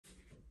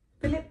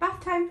Philip,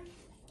 bath time.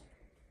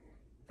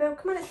 Phil,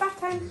 come on, it's bath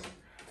time.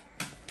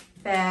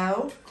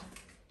 Phil,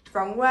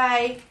 wrong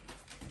way.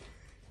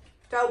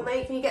 Don't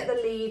make me get the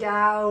lead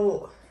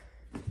out.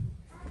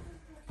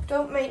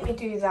 Don't make me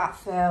do that,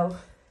 Phil.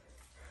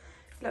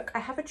 Look, I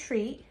have a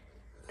treat.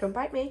 Don't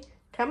bite me.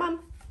 Come on.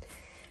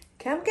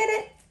 Come get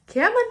it.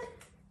 Come on.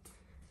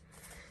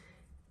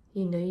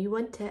 You know you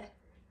want it.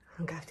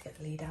 I'm going to have to get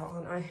the lead out,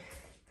 aren't I?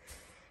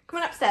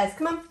 Come on upstairs.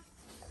 Come on.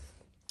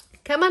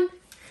 Come on.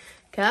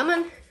 Come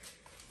on.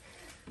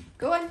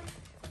 Go on.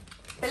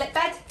 Fill it,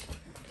 bed.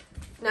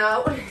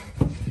 No.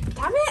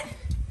 Damn it.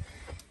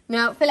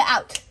 No, fill it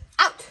out.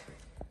 Out.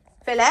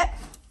 Fill it.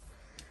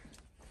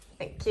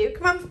 Thank you.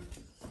 Come on.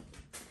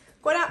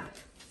 Go on up.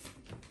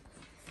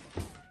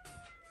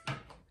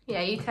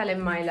 Yeah, you tell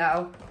him,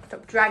 Milo.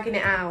 Stop dragging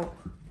it out.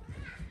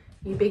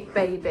 You big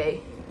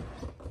baby.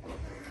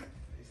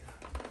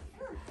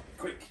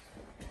 Quick.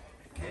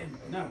 Get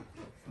in. No.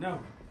 No.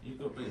 You've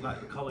got to be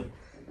like the collie.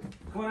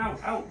 Come on,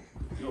 out. Out.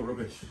 You're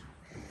rubbish.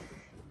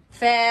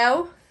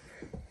 Phil.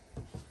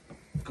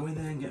 Go in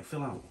there and get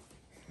Phil out.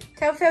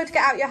 Tell Phil to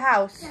get out your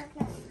house.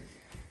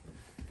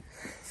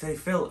 Say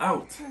Phil,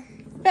 out.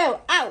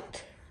 Phil,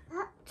 out.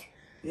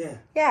 Yeah.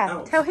 Yeah,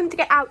 out. tell him to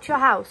get out your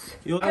house.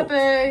 You're out.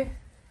 Boo.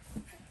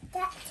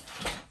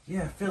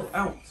 Yeah, Phil,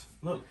 out.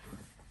 Look.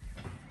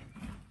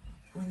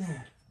 Go in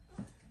there.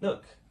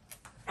 Look.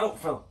 Out,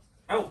 Phil.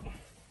 Out.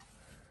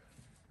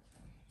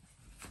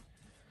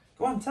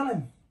 Go on, tell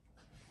him.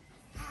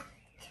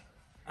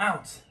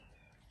 Out.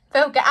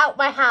 Phil, get out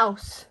my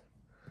house.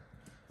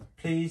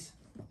 Please.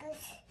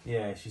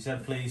 Yeah, she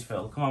said please,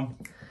 Phil. Come on.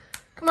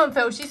 Come on,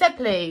 Phil. She said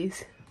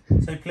please.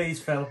 Say please,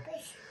 Phil.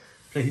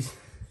 Please.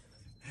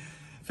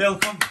 Phil,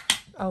 come.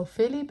 Oh,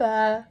 Philly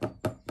bear.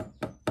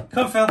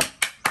 Come, Phil.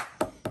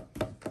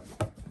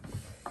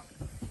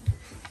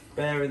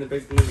 Bear in the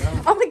big blue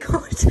house. Oh my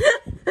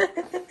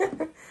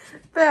god.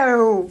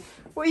 Phil,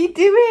 what are you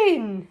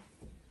doing?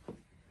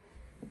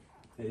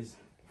 Here's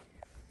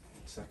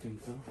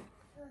second, Phil.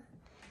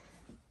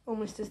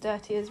 Almost as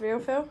dirty as real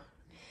Phil.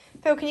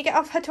 Phil, can you get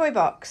off her toy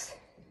box?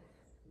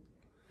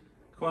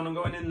 Come on, I'm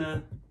going in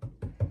there.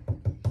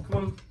 Come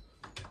on.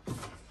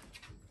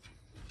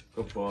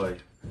 Good boy.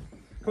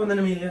 Come on then,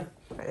 Amelia.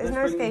 Right, there's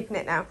no escaping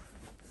it now.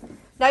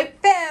 No,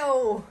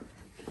 Phil!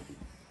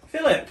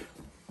 Philip!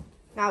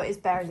 Now it is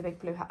Bear in the big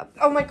blue hat.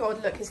 Oh my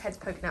god, look, his head's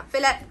poking out.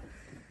 Philip!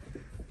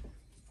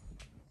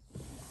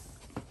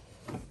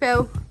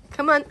 Phil,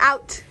 come on,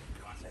 out.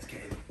 Come on, let's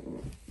get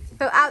in.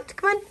 Phil, out,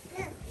 come on.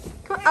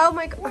 Come on. Oh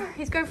my god,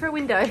 he's going for a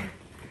window.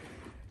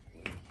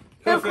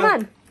 Phil, come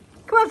on.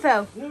 Come on,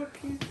 Phil.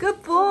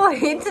 Good boy.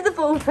 Into the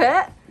ball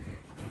pit.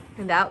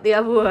 And out the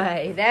other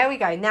way. There we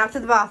go. Now to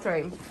the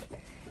bathroom.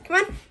 Come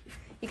on.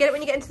 You get it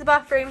when you get into the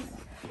bathroom.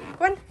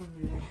 Come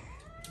on.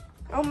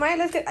 Oh,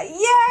 Milo's good.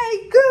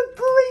 Yay! Good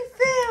boy,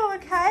 Phil.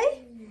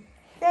 Okay.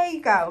 There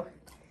you go.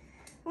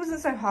 It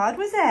wasn't so hard,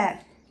 was it?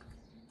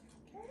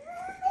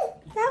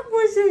 That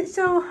wasn't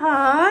so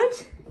hard.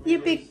 You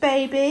big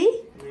baby.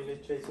 Amelia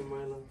chasing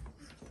Milo.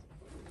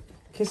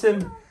 Kiss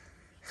him.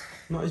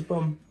 Not his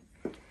bum.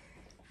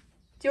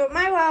 Do you want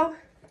Milo?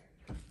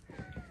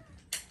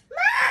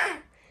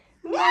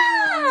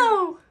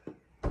 No!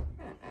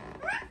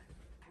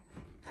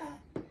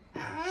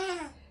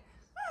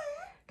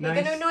 You're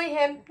going to annoy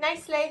him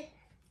nicely.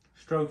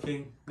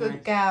 Stroking. Good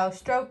Nice. girl,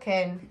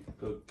 stroking.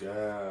 Good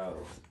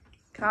girl.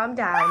 Calm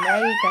down,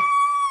 there you go.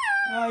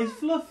 Oh, he's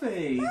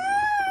fluffy.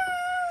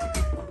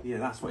 Yeah,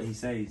 that's what he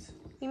says.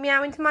 You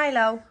meowing to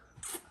Milo?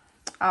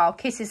 Oh,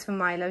 kisses for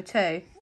Milo too.